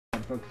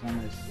focus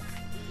on this.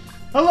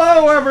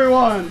 Hello,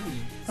 everyone!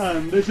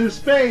 This is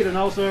Spade, and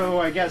also,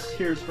 I guess,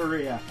 here's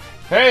Furea.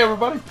 Hey,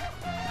 everybody!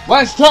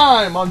 Last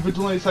time on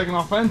Vigilante Second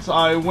Offense,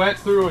 I went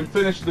through and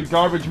finished the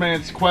Garbage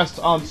Man's quest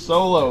on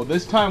solo.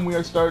 This time we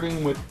are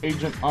starting with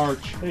Agent R.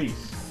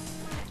 Chase.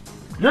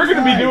 You're going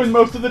to be doing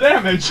most of the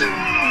damage!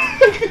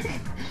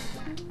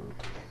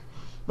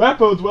 That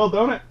bodes well,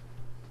 don't it?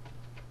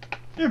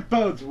 It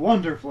bodes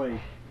wonderfully.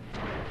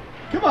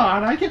 Come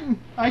on, I can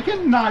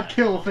not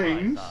kill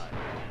things.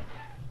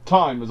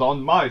 Time is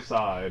on my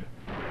side.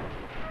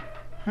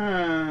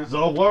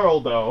 The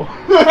world, though.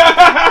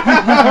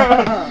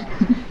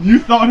 You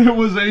thought it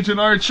was Agent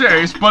R.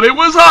 Chase, but it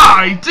was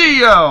I,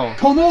 Dio.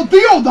 Como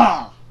Dio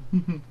da.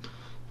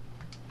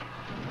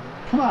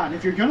 Come on,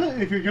 if you're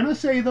gonna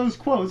say those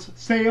quotes,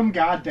 say them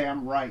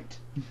goddamn right.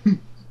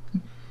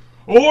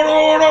 No,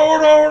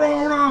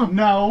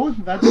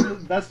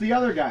 that's the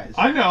other guys.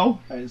 I know.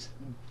 Guys,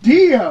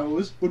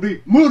 Dio's would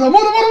be muda.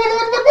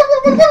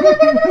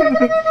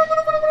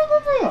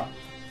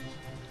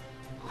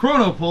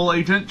 Chronopole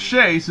Agent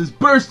Chase is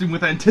bursting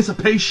with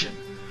anticipation.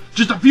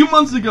 Just a few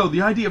months ago,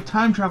 the idea of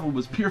time travel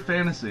was pure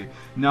fantasy.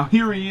 Now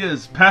here he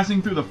is, passing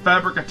through the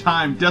fabric of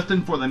time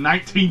destined for the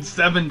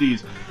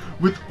 1970s.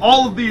 With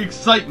all of the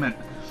excitement,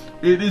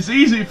 it is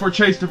easy for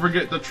Chase to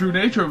forget the true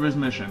nature of his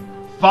mission.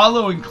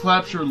 Follow and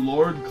capture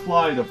Lord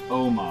Clyde of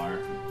Omar.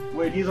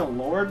 Wait, he's a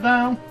lord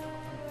now?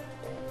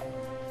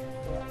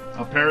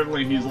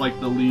 Apparently he's like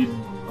the lead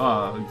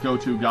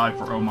go-to guy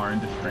for Omar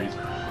Industries.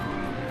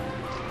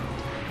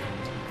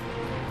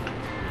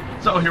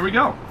 So here we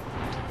go.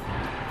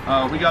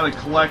 We gotta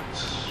collect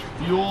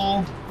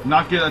fuel,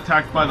 not get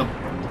attacked by the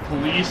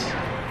police.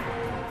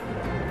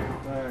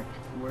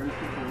 Where's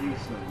the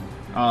police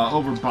then?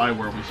 Over by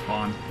where we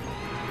spawn.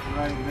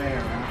 Right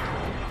there,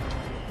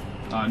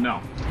 huh?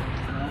 No.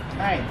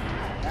 Hey!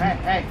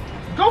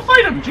 Go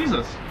fight him,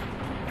 Jesus!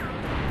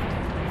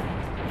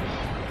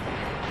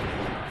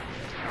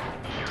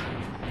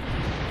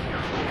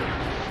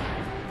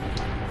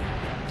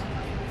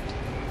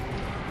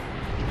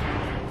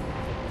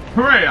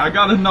 Hooray, I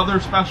got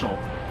another special.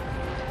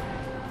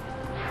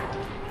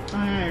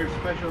 Oh yeah, your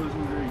special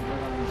isn't very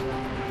good on this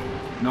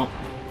one. Nope.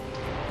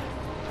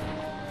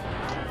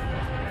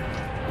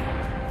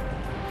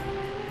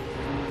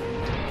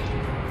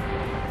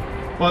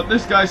 But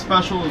this guy's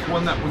special is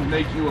one that would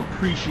make you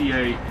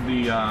appreciate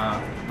the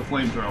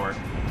flamethrower.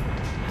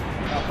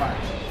 Oh, fine.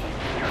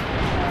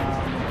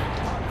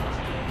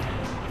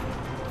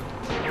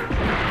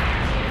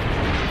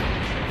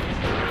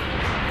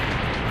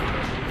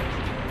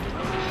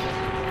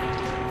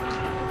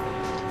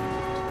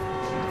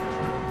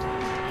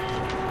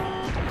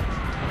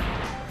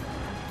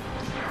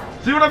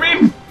 See what I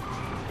mean?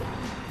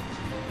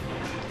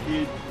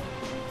 It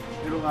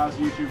allows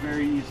you to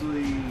very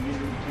easily get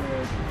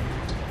into...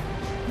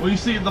 Well, you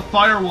see, the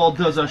firewall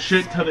does a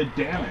shit ton of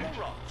damage.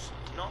 Rocks,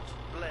 not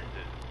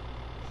blended.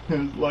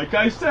 Like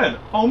I said,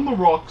 on the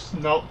rocks,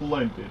 not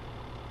blended.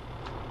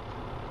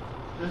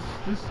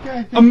 This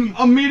guy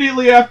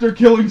Immediately after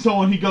killing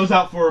someone, he goes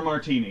out for a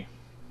martini.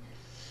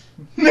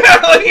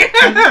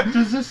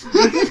 Does this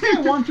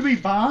guy want to be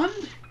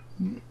Bond?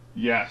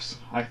 Yes,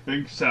 I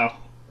think so.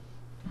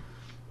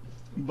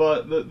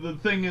 But the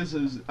thing is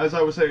as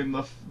I was saying,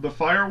 the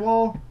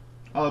firewall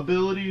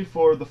ability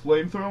for the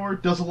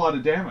flamethrower does a lot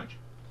of damage,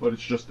 but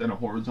it's just in a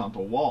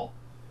horizontal wall,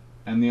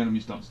 and the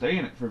enemies don't stay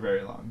in it for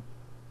very long.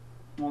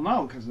 Well,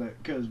 no,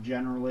 because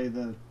generally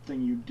the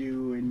thing you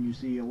do and you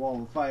see a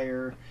wall of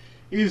fire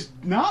is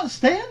not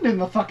stand in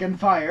the fucking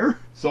fire.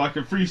 So I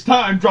can freeze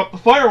time, drop the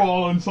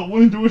firewall on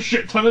someone, and do a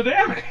shit ton of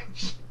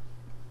damage.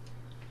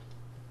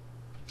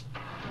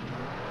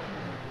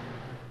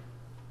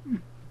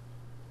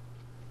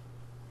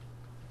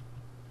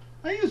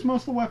 I use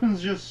most of the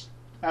weapons just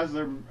as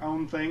their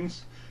own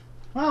things.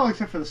 Well,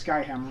 except for the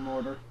Skyhammer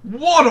mortar.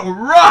 What a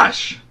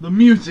rush! The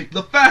music,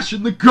 the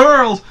fashion, the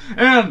girls,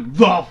 and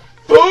the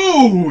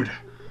food!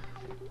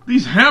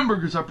 These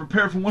hamburgers are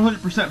prepared from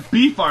 100%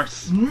 beef are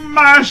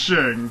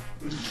smashing!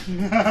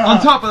 On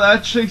top of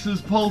that,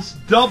 Chase's pulse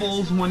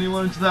doubles when he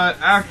learns that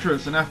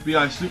actress and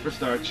FBI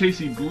superstar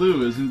Chasey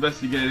Blue is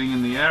investigating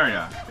in the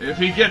area. If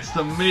he gets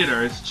to meet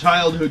her, his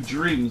childhood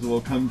dreams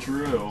will come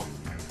true.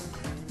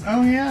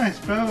 Oh yeah, I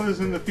suppose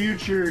in the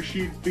future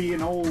she'd be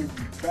an old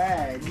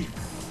bag.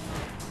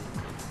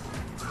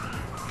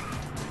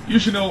 You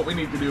should know what we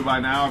need to do by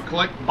now.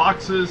 Collect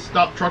boxes,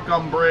 stop truck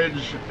on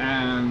bridge,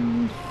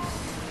 and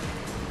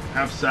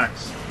have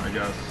sex, I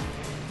guess.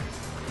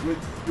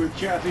 With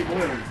Chassis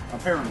Blue,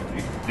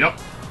 apparently. Yep.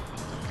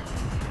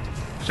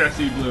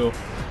 Chassis Blue.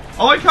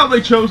 I like how they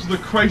chose the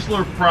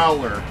Chrysler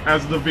Prowler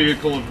as the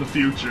vehicle of the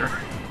future.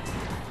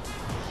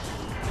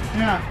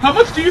 Yeah. How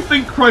much do you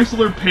think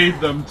Chrysler paid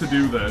them to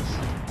do this?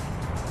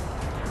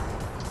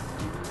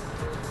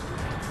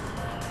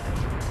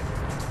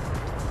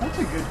 That's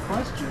a good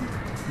question.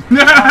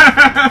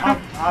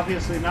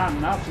 Obviously not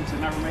enough since they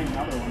never made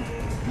another one.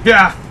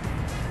 Yeah.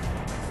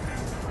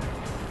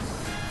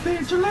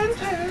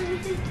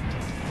 Vigilante.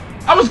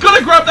 I was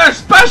gonna grab that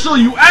special,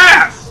 you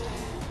ass!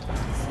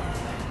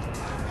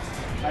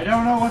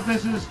 know what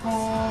this is for.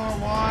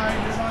 Why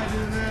did I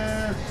do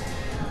this?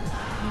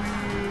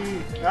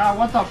 Ah,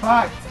 what the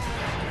fuck?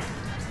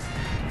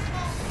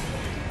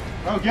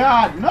 Oh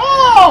god,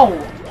 no!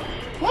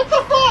 What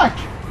the fuck?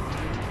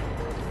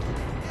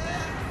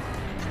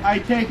 I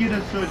take it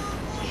as a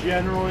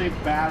generally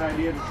bad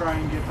idea to try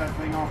and get that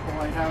thing off the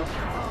lighthouse.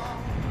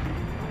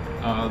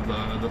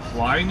 The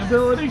flying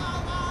ability?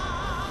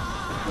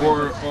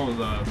 Or,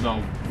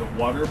 the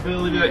water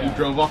ability that you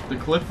drove off the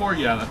cliff for?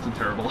 Yeah, that's a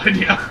terrible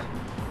idea.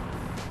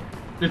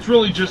 It's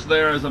really just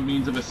there as a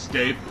means of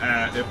escape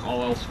if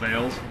all else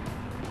fails.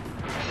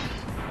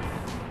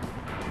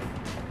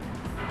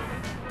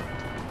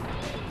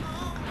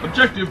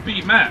 Objective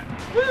B met.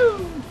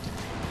 Woo!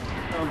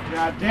 Oh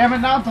god damn it,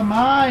 not the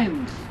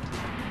mines!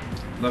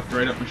 Left,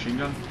 right, up machine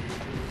gun?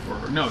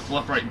 Or, no, it's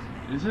left, right.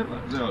 Is it?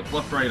 No, it's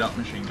left, right, up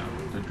machine gun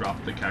to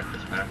drop the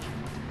cactus patch.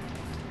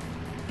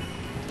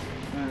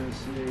 Let's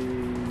see.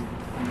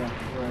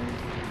 Left, right.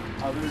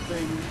 Other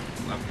things?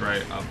 Left,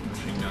 right, up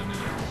machine gun is...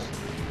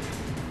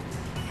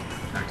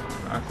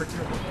 I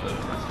forget what the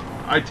rest of it.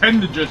 I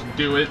tend to just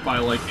do it by,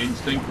 like,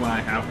 instinct when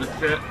I have the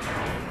shit.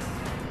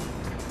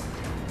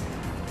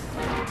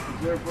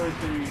 Is there a place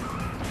to be...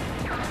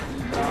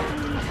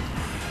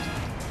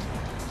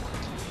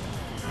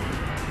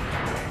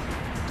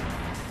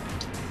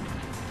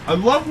 I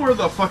love where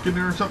the fucking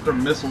interceptor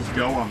missiles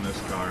go on this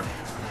car.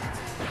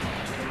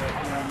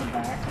 Around the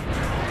back.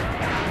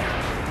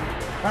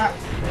 Ah.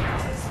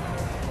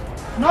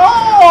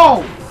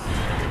 No!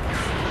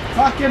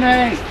 Fucking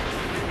A!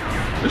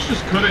 This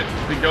just couldn't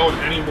be going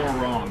any more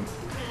wrong.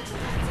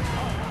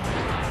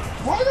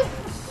 Why the...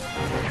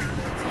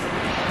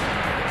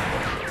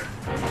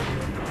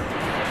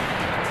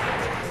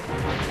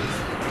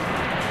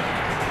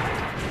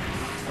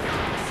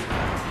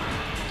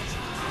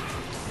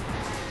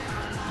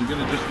 You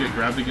gonna just get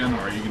grabbed again,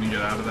 or are you gonna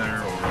get out of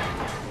there, or...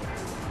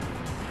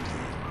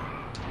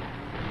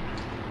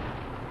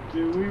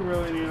 Do we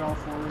really need all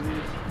 4 of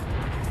these?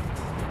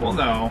 Well,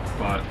 no,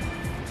 but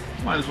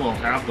might as well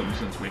have them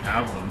since we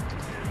have them.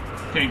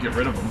 Can't get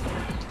rid of them.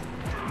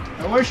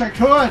 I wish I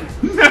could!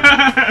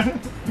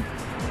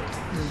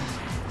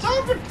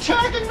 Stop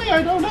attacking me!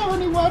 I don't have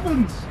any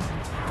weapons!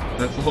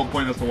 That's the whole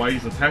point as to why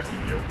he's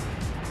attacking you.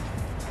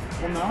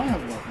 Well, now I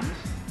have weapons.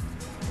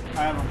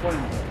 I have a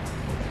flamethrower.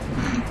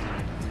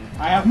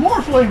 I have more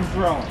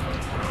flamethrower!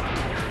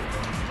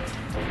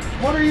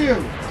 What are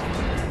you?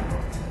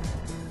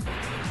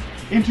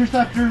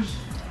 Interceptors?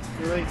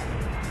 Really?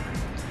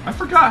 I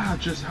forgot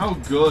how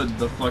good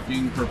the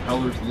fucking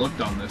propellers looked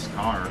on this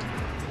car.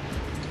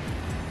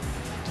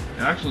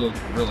 It actually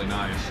looked really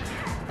nice.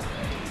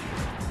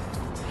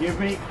 Give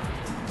me...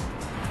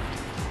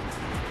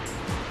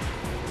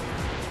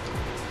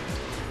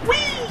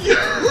 Whee!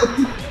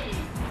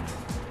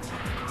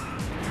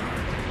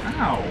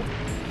 Ow.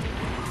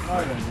 Oh,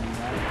 I don't do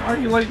that. Why are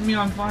you lighting me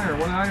on fire?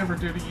 What did I ever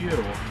do to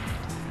you?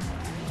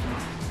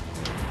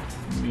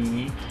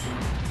 Me?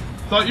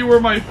 Thought you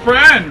were my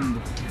friend!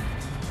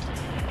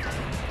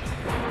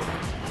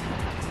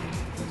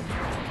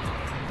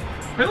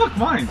 Hey, look,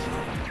 mines!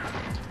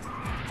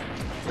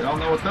 We all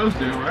know what those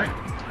do, right?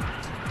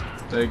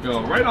 They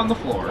go right on the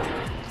floor.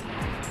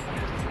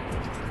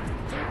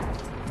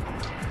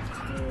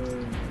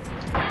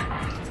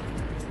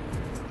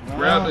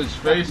 Grab his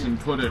face and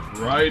put it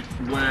right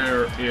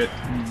where it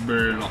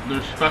belongs.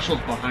 There's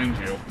specials behind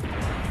you.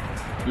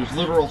 There's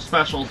literal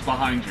specials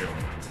behind you.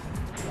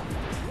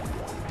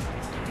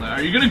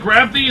 Are you gonna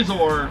grab these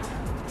or...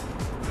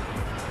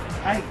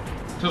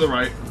 To the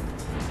right.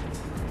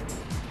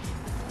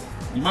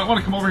 You might want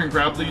to come over here and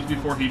grab these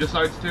before he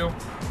decides to.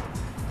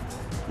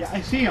 Yeah,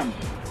 I see him.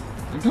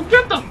 Then come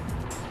get them!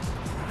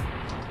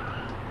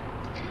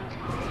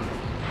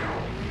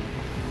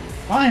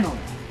 Finally.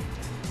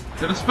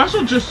 Did a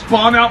special just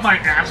spawn out my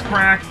ass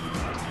crack?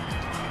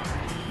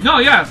 No,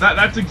 yeah,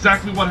 that's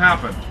exactly what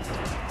happened.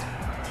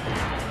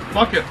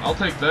 Fuck it, I'll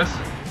take this.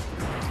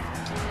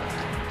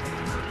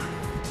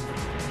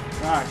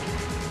 Fuck.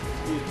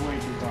 He's way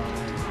too far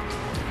away.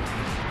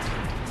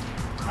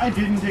 I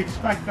didn't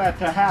expect that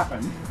to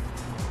happen.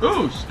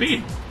 Ooh,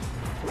 speed.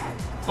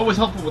 Always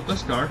helpful with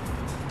this car.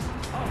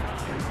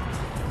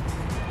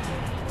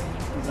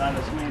 Is that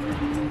a standard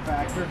redeeming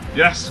factor?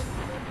 Yes.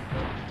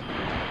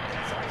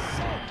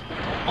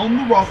 On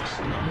the rocks,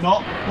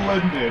 not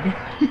blended.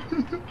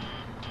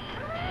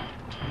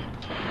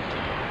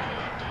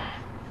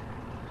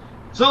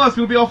 So that's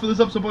going to be all for this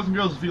episode, boys and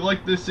girls. If you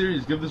like this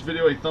series, give this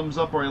video a thumbs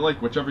up or a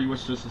like, whichever you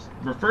wish to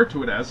refer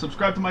to it as.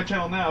 Subscribe to my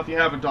channel now if you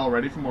haven't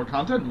already for more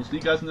content, and we'll see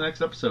you guys in the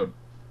next episode.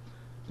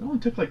 It only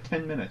took like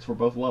 10 minutes for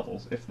both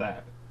levels, if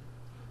that.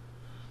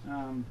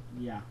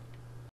 Yeah.